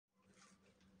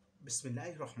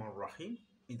Bismillahir Rahmanir Rahim.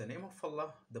 In the name of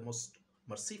Allah, the most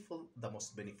merciful, the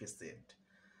most beneficent.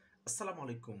 Assalamu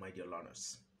alaikum, my dear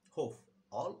learners. Hope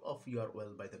all of you are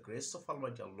well by the grace of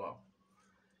Almighty Allah.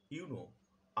 You know,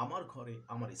 Amar Ghore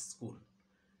Amar School,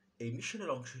 a মিশনের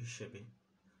অংশ হিসেবে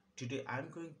today I am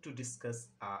going to discuss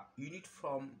a unit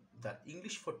from the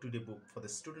English for Today book for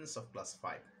the students of class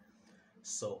 5.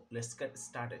 So let's get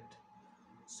started.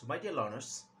 So my dear learners,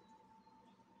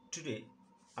 today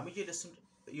আমি যে lesson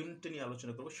ইউনিটটা নিয়ে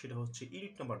আলোচনা করবো সেটা হচ্ছে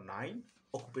ইউনিট নাম্বার 9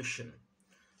 অকুপেশন।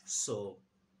 সো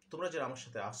তোমরা যারা আমার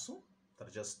সাথে আসছো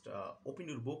তারা just open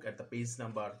your book at the page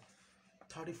number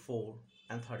 34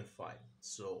 and 35.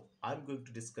 So I'm going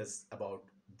to discuss about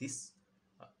this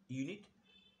unit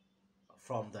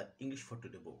from the English for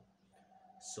Today book.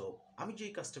 So আমি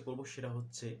যেই কাজটা করবো সেটা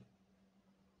হচ্ছে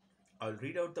I'll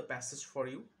read out the passage for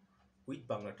you with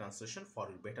Bangla translation for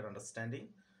your better understanding.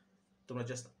 তোমরা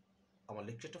just আমার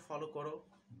লেকচারটা follow করো,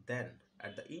 then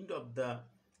at the end of the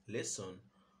lesson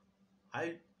I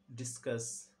discuss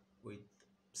with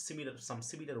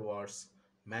similar words,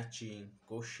 matching,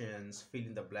 questions, fill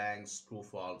in the blanks, true,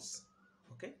 false.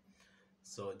 Okay,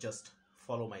 so just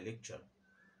follow my lecture.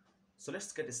 So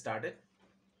let's get started.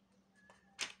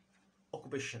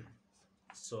 Occupation.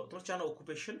 So তোমরা জানো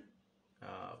occupation,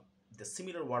 the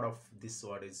similar word of this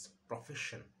word is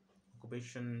profession.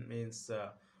 Occupation means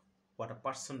what a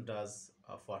person does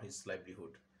for his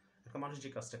livelihood. একটা মানুষ যে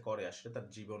কাজটা করে আসলে তার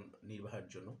জীবন নির্বাহের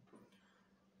জন্য।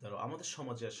 ধরো আমাদের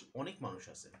সমাজে অনেক মানুষ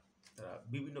আছে তারা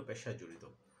বিভিন্ন পেশায় জড়িত,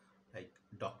 লাইক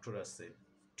ডক্টর আছে,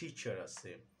 টিচার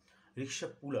আছে, রিক্সা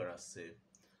পুলার আছে,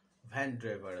 ভ্যান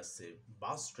ড্রাইভার আছে,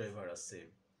 বাস ড্রাইভার আছে,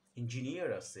 ইঞ্জিনিয়ার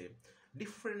আছে,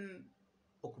 ডিফারেন্ট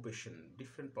অকুপেশন,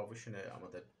 ডিফারেন্ট প্রফেশনে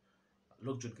আমাদের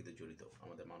লোকজন কিন্তু জড়িত,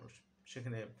 আমাদের মানুষ।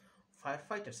 সেখানে ফায়ার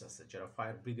ফাইটার্স আছে যারা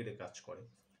ফায়ার ব্রিগেডে কাজ করে,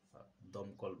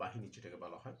 দমকল বাহিনী যেটাকে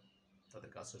বলা হয়, তাদের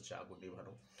কাজ হচ্ছে আগুন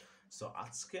নেভানো। সো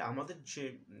আজকে আমাদের যে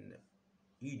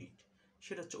ইউনিট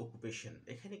সেটা হচ্ছে অকুপেশন।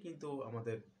 এখানে কিন্তু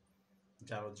আমাদের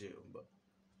জানো যে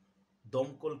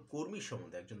দমকল কর্মী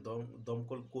সম্বন্ধে, একজন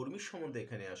দমকল কর্মী সম্বন্ধে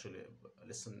এখানে আসলে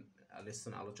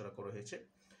লেসন আলোচনা করা হয়েছে।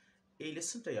 এই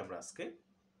লেসনটাই আমরা আজকে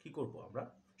কি করব, আমরা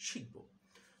শিখব।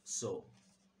 So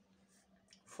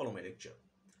follow my lecture.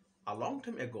 A long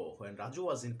time ago, when Raju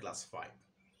was in class 5,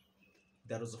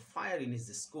 there was a fire in his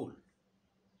school.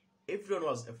 Everyone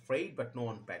was afraid, but no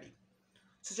one panicked.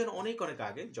 সে যেন অনেক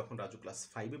আগে যখন রাজু ক্লাস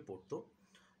 5-এ পড়তো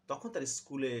তখন তার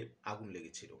স্কুলে আগুন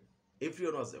লেগেছিল।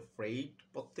 এভরিওয়ান ওয়াজ অ্যাফ্রেইড,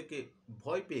 প্রত্যেকে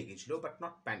ভয় পেয়ে গেছিল, বাট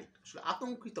নট প্যানিক, আসলে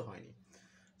আতঙ্কিত হয়নি।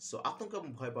 সো আতঙ্ক এবং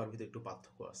ভয় পাওয়ার ভিতরে একটু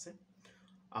পার্থক্য আছে,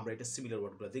 আমরা এটা সিমিলার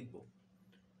ওয়ার্ডগুলো দেখব।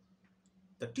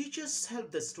 The teachers help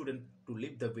the student two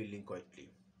leave the building quietly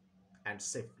and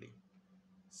safely.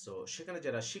 So সেখানে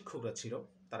যারা শিক্ষকরা ছিল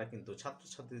তারা কিন্তু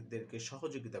ছাত্রছাত্রীদেরকে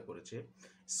সহযোগিতা করেছে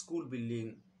স্কুল বিল্ডিং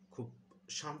খুব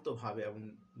শান্তভাবে এবং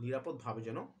নিরাপদভাবে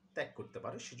যেন ত্যাগ করতে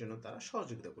পারে, সেজন্য তারা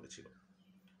সহযোগিতা করেছিল।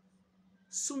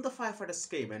 Soon the firefighters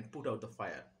came and put out the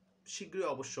fire. শীঘ্রই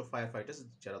অবশ্য ফায়ার ফাইটার্স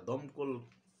যারা দমকল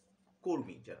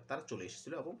কর্মী যারা তারা চলে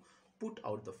এসেছিল এবং put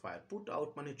out the fire. Put out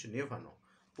মানে হচ্ছে নেভানো,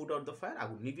 পুট আউট দ্য ফায়ার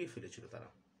আগুন নিভিয়ে ফেলেছিল তারা।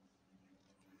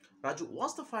 Raju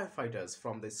was the fire fighters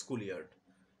from the school yard.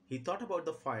 He thought about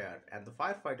the fire and the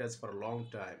fire fighters for a long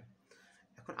time.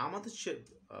 এখন আমাদের সে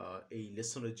এই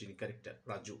লেসনের যিনি ক্যারেক্টার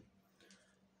রাজু,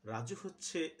 রাজু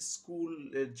হচ্ছে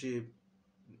স্কুলের যে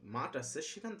মাঠ আছে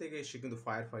সেখান থেকে সে কিন্তু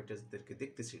fire ফাইটার্সদেরকে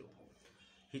দেখতেছিল।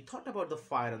 He thought about the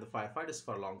fire and the fire fighters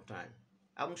for long time.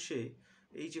 এবং সে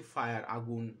এই যে ফায়ার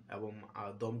আগুন এবং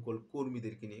দমকল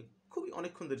কর্মীদেরকে নিয়ে খুবই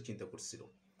অনেকক্ষণ ধরে চিন্তা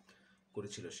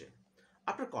করেছিল সে।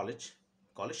 আফটার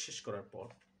কলেজ শেষ করার পর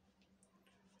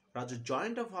Raju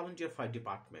joint of volunteer fire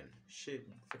department. সে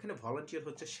এখানে ভলান্টিয়ার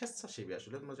হচ্ছে স্বেচ্ছাসেবী।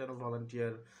 আসলে তোমরা জানো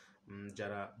ভলান্টিয়ার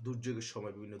যারা দুর্যোগের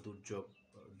সময়, বিভিন্ন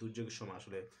দুর্যোগের সময়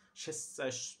আসলে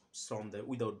স্বেচ্ছায় শ্রম দেয়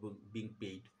উইদাউট বিং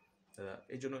পেইড,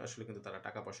 এই জন্য আসলে কিন্তু তারা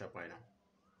টাকা পয়সা পায় না।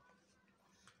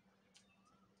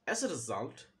 অ্যাজ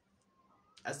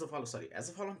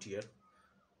এ ভলান্টিয়ার,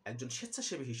 একজন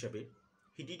স্বেচ্ছাসেবী হিসাবে,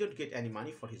 he didn't get any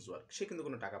money for his work. সে কিন্তু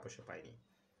কোনো টাকা পয়সা পায়নি।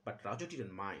 But Raju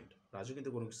didn't mind, Raju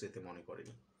কিন্তু কোনো কিছু এতে মনে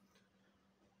করেনি।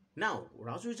 নাও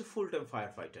Raju is a full time fire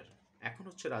fighter. এখন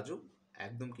হচ্ছে রাজু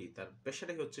একদম কি তার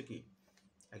পেশাটাই হচ্ছে কি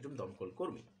একজন দমকল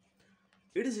কর্মী।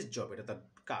 ইট ইজ হিজ জব, এটা তার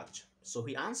কাজ। So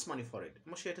he earns money for it,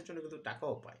 এবং সে এটার জন্য কিন্তু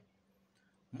টাকাও পায়।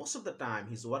 Most of the time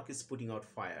his work is putting out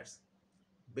fires.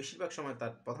 বেশিরভাগ সময়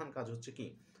তার প্রধান কাজ হচ্ছে কি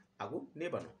আগুন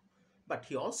নেবানো। But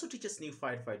he also teaches new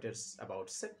fire fighters about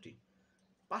safety.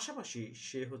 পাশাপাশি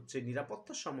সে হচ্ছে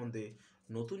নিরাপত্তার সম্বন্ধে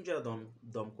নতুন যারা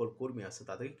দমকল কর্মী আছে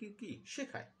তাদেরকে কি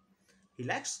শেখায়। He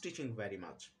likes teaching very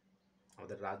much.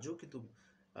 আমাদের রাজু কিন্তু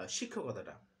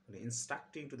শিক্ষকতাটা মানে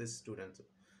ইনস্ট্রাক্টিং টু দ্য স্টুডেন্টস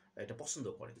এটা পছন্দ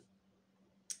করে।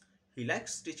 He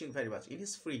likes teaching very much in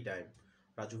his free time.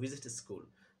 Raju visit school.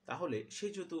 তাহলে সে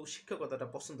যেহেতু শিক্ষকতাটা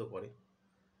পছন্দ করে,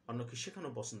 অন্যকে শেখানো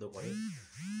পছন্দ করে,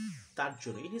 তার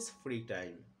জন্য in his free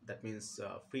time, that means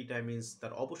free time means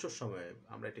তার অবসর সময়ে,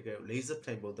 আমরা এটাকে লেজার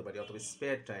টাইম বলতে পারি অথবা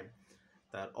স্পেয়ার টাইম,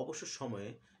 তার অবসর সময়ে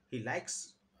হি লাইকস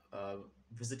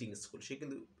ভিজিটিং স্কুল। সে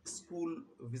কিন্তু স্কুল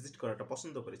ভিজিট করাটা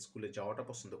পছন্দ করে, স্কুলে যাওয়াটা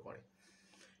পছন্দ করে।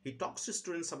 হি টক্স two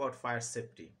students about fire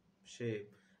safety. সে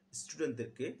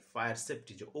স্টুডেন্টদেরকে ফায়ার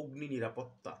সেফটি, যে অগ্নি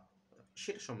নিরাপত্তা,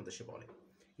 সেটা সম্বন্ধে সে বলে।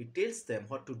 He tells them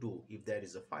what to do if there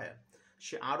is a fire.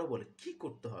 সে আরও বলে কী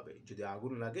করতে হবে যদি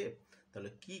আগুন লাগে, তাহলে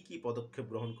কি কি পদক্ষেপ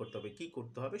গ্রহণ করতে হবে, কি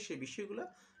করতে হবে, সেই বিষয়গুলো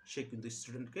সে কিন্তু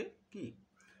স্টুডেন্টকে কি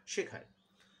শেখায়।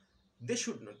 They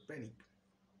should not panic.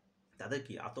 তাদের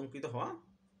কি আতঙ্কিত হওয়া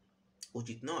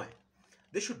উচিত নয়।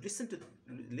 They should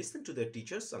listen to their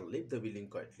teachers R leave the building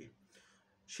quietly.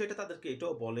 সেটা তাদেরকে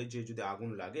এটাও বলে যে যদি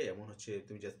আগুন লাগে, এমন হচ্ছে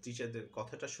তুমি জাস্ট টিচারদের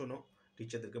কথাটা শোনো,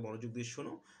 টিচারদেরকে মনোযোগ দিয়ে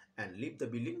শোনো, and leave the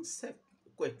building safe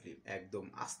quickly, একদম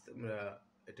আস্তে,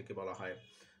 এটাকে বলা হয়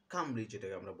কামলি,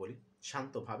 যেটাকে আমরা বলি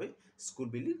শান্তভাবে স্কুল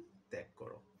বিল্ডিং ত্যাগ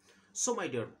করো। সো মাই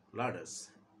ডিয়ার লার্নার্স,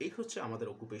 এই হচ্ছে আমাদের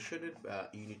অকুপেশনের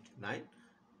ইউনিট 9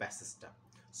 প্যাসেজটা।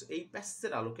 সো এই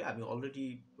প্যাসেজের আলোকে আমি অলরেডি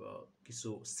কিছু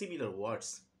সিমিলার ওয়ার্ডস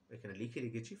এখানে লিখে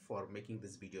রেখেছি for making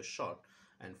this video short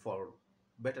and for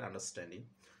better understanding.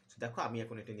 So দেখো আমি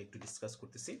এখন এটা নিয়ে একটু ডিসকাস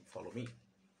করতেছি, ফলো মি।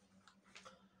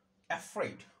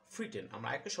 অ্যাফ্রেড, ফ্রিটেন, আমরা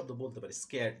একটা শব্দ বলতে পারি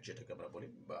স্কেয়ার্ড, যেটাকে আমরা বলি,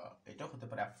 বা এটাও হতে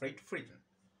পারে afraid, ফ্রিটেন।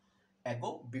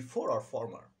 Ago, before or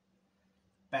former.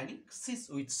 Panic, seize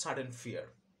with sudden fear.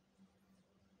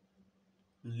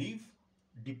 Leave,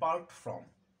 depart from.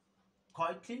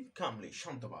 Quietly, কামলি,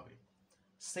 শান্তভাবে।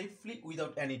 সেফলি,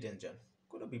 উইদাউট এনি ডেঞ্জার,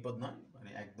 কোনো বিপদ নয়, মানে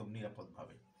একদম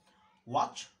নিরাপদভাবে।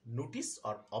 Watch, notice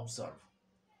or observe.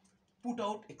 Put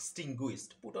out,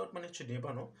 extinguished. Put out মানে হচ্ছে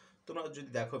নেভানো। তোমরা যদি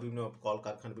দেখো বিভিন্ন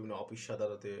কলকারখানা, বিভিন্ন অফিস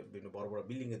আদালতে, বিভিন্ন বড় বড়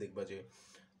বিল্ডিংয়ে দেখবা যে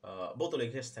বোতলে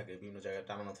ঘেস থাকে, বিভিন্ন জায়গায়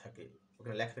টানানো থাকে,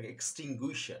 ওখানে লেখা থাকে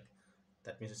এক্সটিংগুইশার।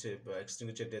 দ্যাট মিনস হচ্ছে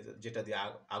এক্সটিংগুইশার, যেটা দিয়ে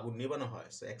আগুন নেভানো হয়।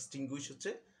 সো এক্সটিংগুইশ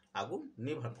হচ্ছে আগুন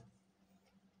নেভানো।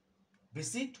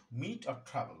 Visit, meet or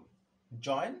travel.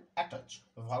 Join, attach,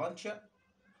 volunteer.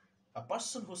 A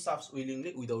person who serves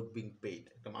willingly without being paid.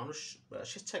 একটা মানুষ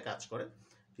স্বেচ্ছায় কাজ করে,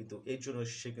 কিন্তু এর জন্য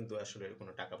সে কিন্তু আসলে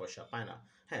কোনো টাকা পয়সা পায় না।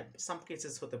 হ্যাঁ, সাম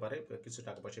কেসেস হতে পারে কিছু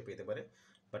টাকা পয়সা পেতে পারে,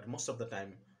 but most of the time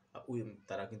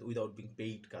তারা কিন্তু উইদাউট বিং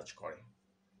পেইড কাজ করে।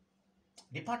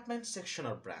 Department, section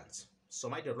R branch. So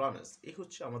my dear learners, এই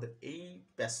হচ্ছে আমাদের এই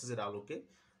প্যাসেজের আলোকে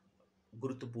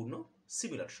গুরুত্বপূর্ণ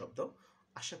সিমিলার শব্দ।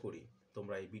 আশা করি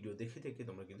তোমরা এই ভিডিও দেখে দেখে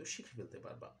তোমরা কিন্তু শিখে ফেলতে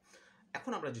পারবা।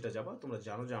 এখন আমরা যেটা যাবো, তোমরা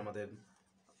জানো যে আমাদের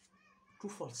ট্রু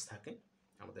ফলস থাকে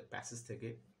আমাদের প্যাসেজ থেকে।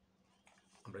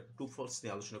 আমরা ট্রু ফলস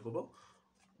নিয়ে আলোচনা করব।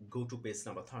 গো টু পেজ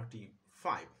নাম্বার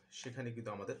 35, সেখানে কিন্তু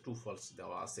আমাদের ট্রু ফলস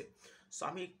দেওয়া আছে। সো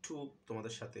আমি একটু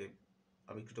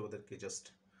তোমাদেরকে জাস্ট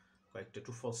কয়েকটা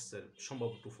ট্রু ফলসের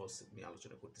সম্ভাব্য ট্রু ফলস নিয়ে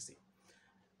আলোচনা করতেছি।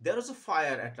 There was a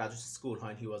fire at Raju's school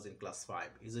when he was in class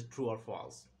 5. Is it true or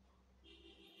false?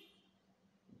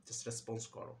 Just response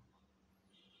করো।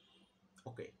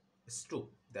 Okay, it's true.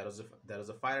 There was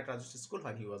a fire at Raju's school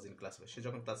when he was in class 5. সে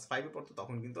যখন class 5 এ পড়তো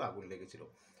তখন কিন্তু আগুন লেগেছিল।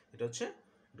 এটা হচ্ছে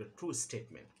true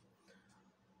statement.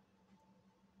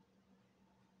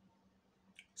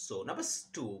 So number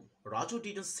 2, Raju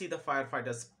didn't see the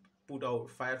firefighters put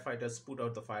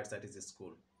out the fires at his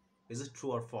school. Is it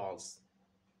true or false?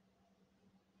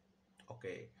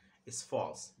 Okay, it's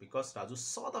false because Raju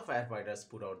saw the firefighters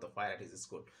put out the fire at his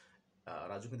school.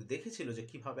 Raju কিন্তু দেখেছিল যে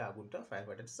কিভাবে আগুনটা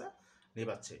ফায়ারফাইটার্সরা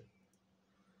নেভাচ্ছে।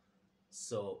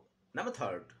 So number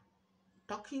 3,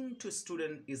 talking to a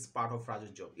student is part of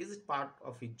Raju's job. Is it part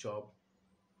of his job?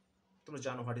 তোমরা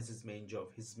জানো what is his main job?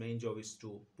 His main job is to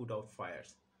put out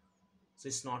fires. So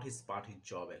it's not his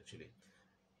job actually.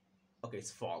 Okay,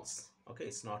 it's false. Okay,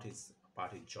 it's not his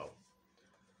job.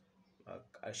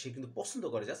 সে কিন্তু পছন্দ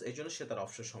করে just, এই জন্য সে তার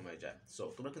অবসর সময়ে যায়। সো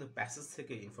তোমরা কিন্তু প্যাসেজ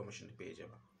থেকে ইনফরমেশন পেয়ে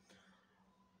যাবে।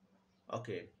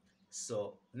 ওকে, so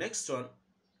next one,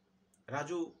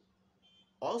 Raju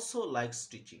also likes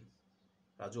teaching.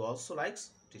 Raju also likes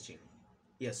teaching.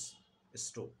 Yes, it's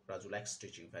true. Raju likes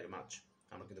teaching very much.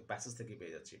 আমরা কিন্তু প্যাসেজ থেকে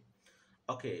পেয়ে যাচ্ছি।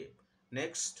 ওকে,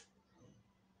 next,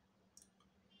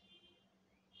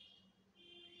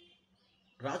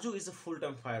 Raju is a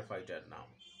full-time firefighter now.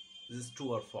 This is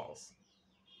true or false?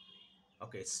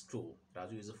 Okay, it's true.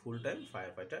 Raju is a full-time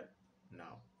firefighter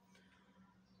now.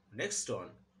 Next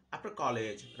one, after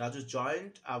college, Raju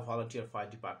joined a volunteer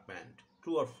fire department.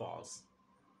 True or false?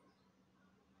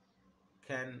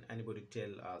 Can anybody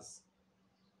tell us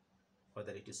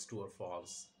whether it is true or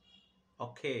false?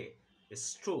 Okay, it's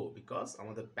true because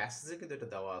আমাদের প্যাসেজে কিন্তু এটা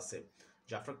দেওয়া আছে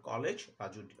যে after college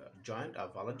Raju joined a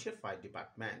volunteer fire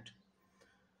department.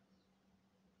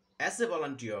 As a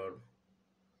volunteer,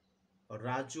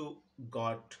 Raju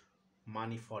got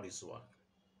money for his work.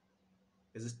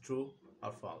 Is it true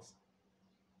or false?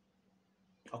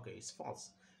 Okay, it's false.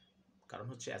 কারণ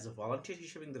হচ্ছে as a volunteer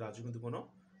হিসেবে কিন্তু রাজু কিন্তু কোনো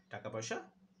টাকা পয়সা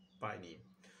পায়নি।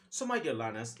 সো মাই ডিয়ার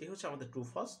লার্নার্স, এই হচ্ছে আমাদের ট্রু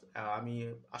ফলস। আমি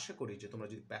আশা করি যে তোমরা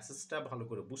যদি প্যাসেজটা ভালো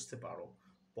করে বুঝতে পারো,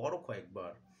 পড়ো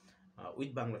কয়েকবার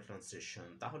উইথ বাংলা ট্রান্সলেশন,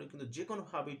 তাহলে কিন্তু যে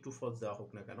কোনোভাবেই ট্রু ফলস দেওয়া হোক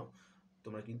না কেন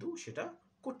তোমরা কিন্তু সেটা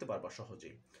করতে পারবা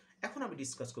সহজেই। এখন আমি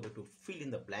ডিসকাস করবো একটু ফিল ইন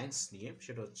দ্য ব্ল্যাঙ্কস নিয়ে।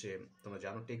 সেটা হচ্ছে তোমরা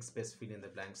জানো text base fill in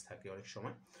the blanks থাকে অনেক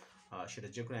সময়। সেটা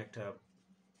যে কোনো একটা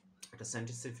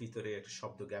সেন্টেন্সের ভিতরে একটা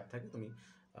শব্দ গ্যাপ থাকে। তুমি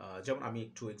যেমন আমি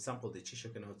একটু এক্সাম্পল দিচ্ছি,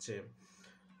 সেখানে হচ্ছে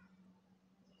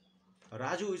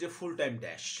Raju is a full time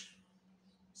dash.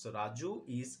 So Raju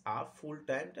is a full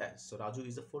time dash. So Raju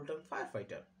is a full time fire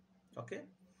fighter. Okay,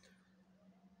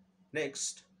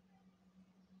 next,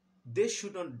 they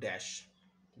should not dash.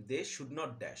 They should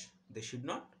not dash. They should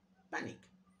not panic.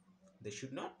 They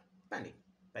should not panic.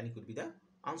 Panic would be the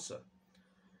answer.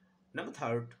 Number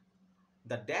third,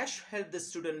 the dash helped the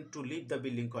student to leave the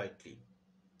building quietly.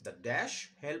 The dash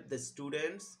helped the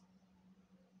students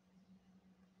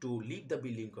to leave the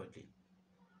building quietly.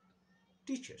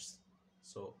 Teachers.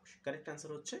 So correct answer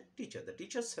হচ্ছে teacher. The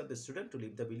teachers help the student to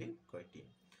leave the building quietly.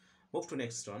 Move to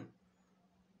next one.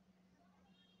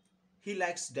 He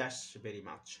likes dash very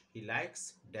much. He likes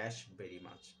dash very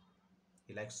much.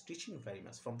 He likes teaching very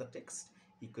much. From the text,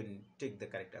 you can take the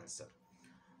correct answer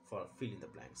for fill in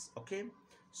the blanks. Okay,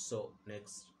 so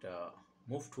next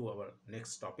move to our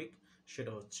next topic.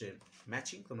 সেটা হচ্ছে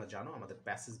matching. তোমরা জানো আমাদের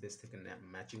passage base থেকে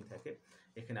matching থাকে।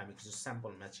 এখানে আমি কিছু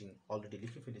স্যাম্পল ম্যাচিং অলরেডি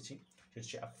লিখে ফেলেছি। সেটা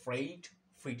হচ্ছে অ্যাফ্রেইড,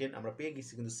 ফ্রিটেন আমরা পেয়ে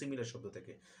গেছি কিন্তু সিমিলার শব্দ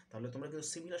থেকে। তাহলে তোমরা কিন্তু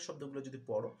সিমিলার শব্দগুলো যদি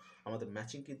পড়ো, আমাদের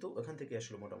ম্যাচিং কিন্তু ওখান থেকে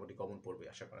আসলে মোটামুটি কমন পড়বে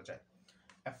আশা করা যায়।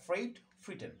 Afraid,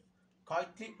 ফ্রিটেন,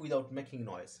 quietly without making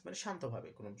noise, মানে শান্তভাবে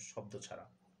কোনো শব্দ ছাড়া।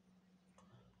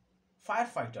 Fire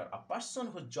fighter, a person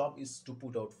whose job is to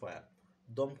put out fire,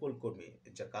 দমকল কর্মী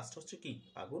যার কাজটা হচ্ছে কি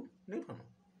আগুন নেভানো।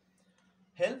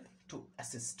 Help, two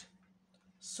assist.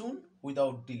 সুন,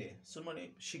 উইদাউট ডিলে, সুন মানে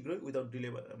শীঘ্রই, উইদাউট ডিলে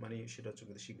মানে সেটা হচ্ছে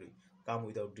কিন্তু শীঘ্রই, কাম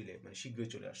উইদাউট ডিলে মানে শীঘ্রই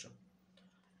চলে আসো।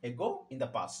 এ গো, ইন দ্য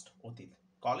পাস্ট, অতীত।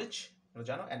 কলেজ আমরা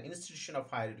জানো an institution of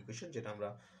higher education, যেটা আমরা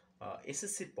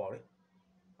এসএসসির পরে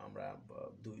আমরা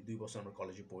দুই বছর আমরা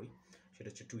কলেজে পড়ি, সেটা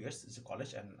হচ্ছে 2 years is college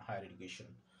and higher education.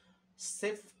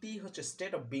 Safety হচ্ছে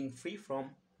state of being free from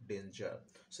danger.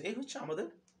 So এই হচ্ছে আমাদের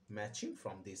matching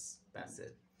from this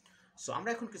passage. So আমরা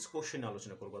এখন কিছু কোশ্চেন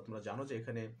আলোচনা করবো। তোমরা জানো যে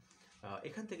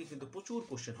এখান থেকে কিন্তু প্রচুর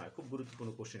কোশ্চেন হয়, খুব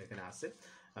গুরুত্বপূর্ণ কোশ্চেন এখানে আছে।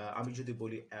 আমি যদি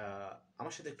বলি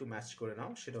আমার সাথে একটু ম্যাচ করে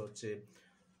নাও, সেটা হচ্ছে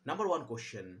number 1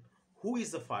 question, who is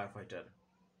the fire fighter?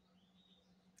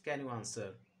 Can you answer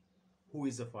who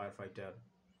is the fire fighter?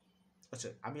 আচ্ছা,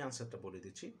 আমি আনসারটা বলে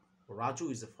দিচ্ছি, Raju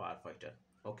is a fire fighter.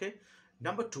 Okay,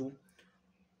 number 2,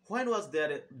 when was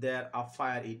there a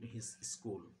fire in his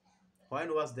school? When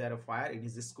was there a fire in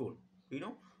his school? You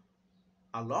know,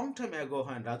 a long time ago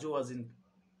when Raju was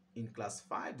in class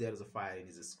 5, there was a fire in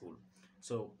his school.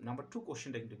 So number 2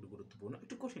 কোশ্চেনটা কিন্তু একটু গুরুত্বপূর্ণ,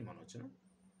 একটু কঠিন মনে হচ্ছে না?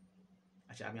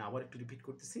 আচ্ছা, আমি আবার একটু রিপিট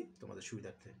করতেছি তোমাদের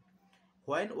সুবিধার্থে।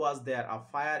 When was there a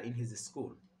fire in his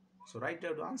school? So write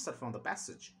down the answer from the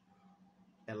passage.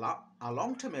 A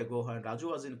long time ago when Raju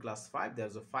was in class 5, there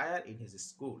was a fire in his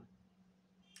school.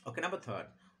 Okay, number 3,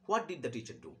 what did the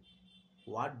teacher do?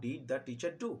 What did the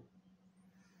teacher do?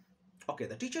 Okay,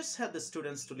 the teachers help the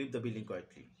students to leave the building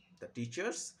quietly. The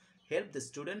teachers help the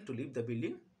student to leave the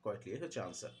building quietly. এই হচ্ছে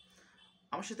answer.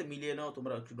 আমার সাথে মিলিয়ে নাও,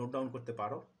 তোমরা একটু note down করতে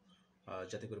পারো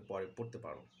যাতে করে পরে পড়তে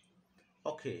পারো।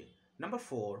 ওকে, number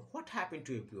 4, what happened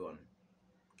to everyone?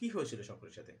 কি হয়েছিল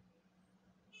সকলের সাথে?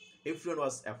 Everyone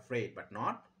was afraid but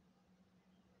not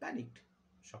panicked.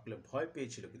 সকলে ভয়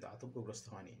পেয়েছিল কিন্তু আতঙ্কগ্রস্ত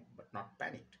হয়নি, but not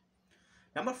panicked.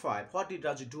 Number 5, what did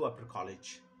Raju do after college?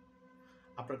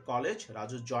 After college,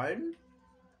 Raju joined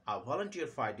a volunteer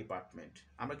fire department.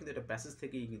 আমরা কিন্তু এটা প্যাসেজ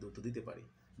থেকেই কিন্তু উত্তর দিতে পারি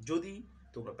যদি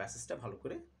তোমরা প্যাসেজটা ভালো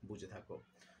করে বুঝে থাকো।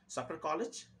 So after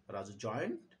college, Raju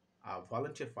joined a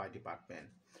volunteer fire department.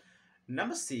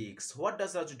 Number 6, what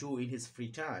does Raju do in his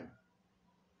free time?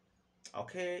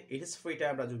 Okay, in his free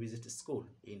time, Raju visits school.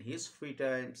 In his free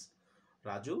times,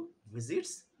 Raju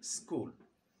visits school.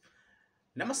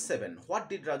 Number 7, what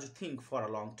did Raju think for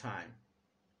a long time?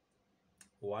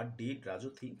 What did Raju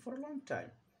think for a long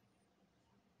time?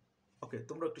 ওকে,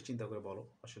 তোমরা একটু চিন্তা করে বলো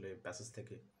আসলে passage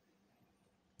থেকে।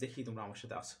 দেখি তোমরা আমার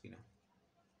সাথে আসো কিনা,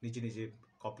 নিজে নিজে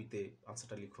কপিতে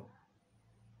আনসারটা লিখো,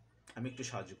 আমি একটু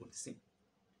সাহায্য করতেছি।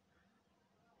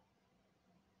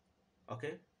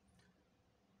 ওকে,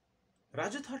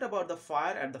 Raju thought about the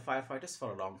fire and the firefighters for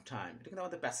a long time. এটা কিন্তু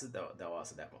আমাদের প্যাসেজ দেওয়া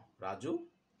আছে, দেখো Raju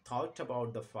thought about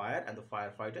the fire and the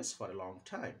firefighters for a long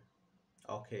time.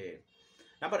 Okay.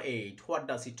 Number 8, what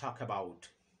does he talk about?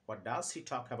 What does he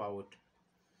talk about?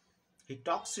 He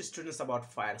talks to students about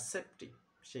fire safety.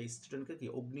 সেই স্টুডেন্টকে কি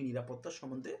অগ্নি নিরাপত্তা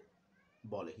সম্বন্ধে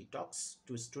বলে. He talks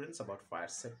to students about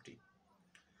fire safety.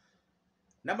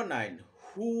 Number 9,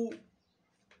 who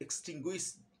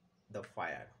extinguished the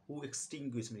fire? Who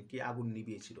extinguished মানে কি আগুন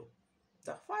নিভিয়েছিল?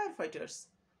 The firefighters.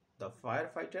 The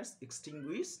firefighters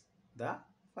extinguished the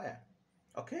fire.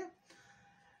 Okay.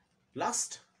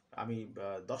 Last আমি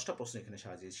 10টা প্রশ্ন এখানে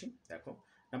সাজিয়েছি. দেখো,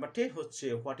 নাম্বার 10 হচ্ছে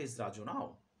what is Raju now?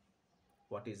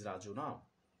 What is Raju নাও?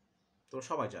 তো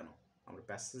সবাই জানো, আমরা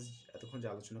প্যাসেজ এতক্ষণ যে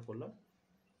আলোচনা করলাম,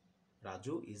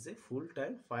 Raju is a full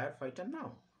time fire fighter now.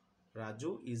 Raju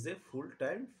is a full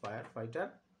time fire fighter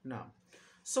now.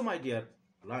 So my dear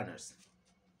learners,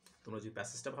 তোমরা যে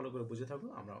প্যাসেজটা ভালো করে বুঝে থাকো,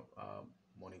 আমরা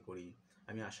মনে করি,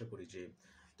 আমি আশা করি যে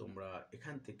তোমরা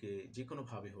এখান থেকে যে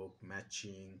কোনোভাবে হোক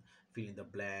matching, fill in the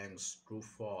blanks, true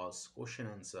false, question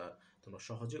answer তোমরা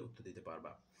সহজে উত্তর দিতে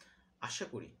পারবা. আশা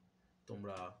করি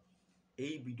তোমরা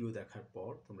এই ভিডিও দেখার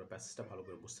পর তোমরা প্যাসেজটা ভালো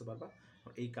করে বুঝতে পারবা.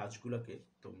 এই কাজগুলোকে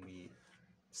তুমি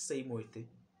সেম ওয়েতে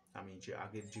আমি যে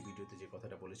আগের যে ভিডিওতে যে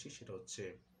কথাটা বলেছি সেটা হচ্ছে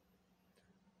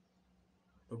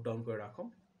নোট ডাউন করে রাখো,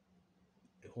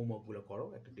 হোমওয়ার্কগুলো করো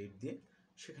একটা ডেট দিয়ে.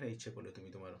 সেখানে ইচ্ছে করলে তুমি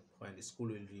তোমার হোয়েন স্কুল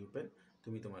উইল রিওপেন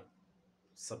তুমি তোমার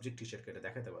সাবজেক্ট টিচারকে এটা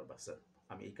দেখাতে পারবা, স্যার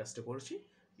আমি এই কাজটা করেছি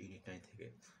ইউনিট 9 থেকে.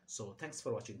 So thanks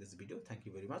for watching this video. Thank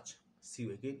you very much. C you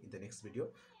again in the next video.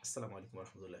 আসসালামু আলাইকুম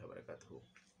রহমতুল্লাহি ওয়া বারাকাতুহু.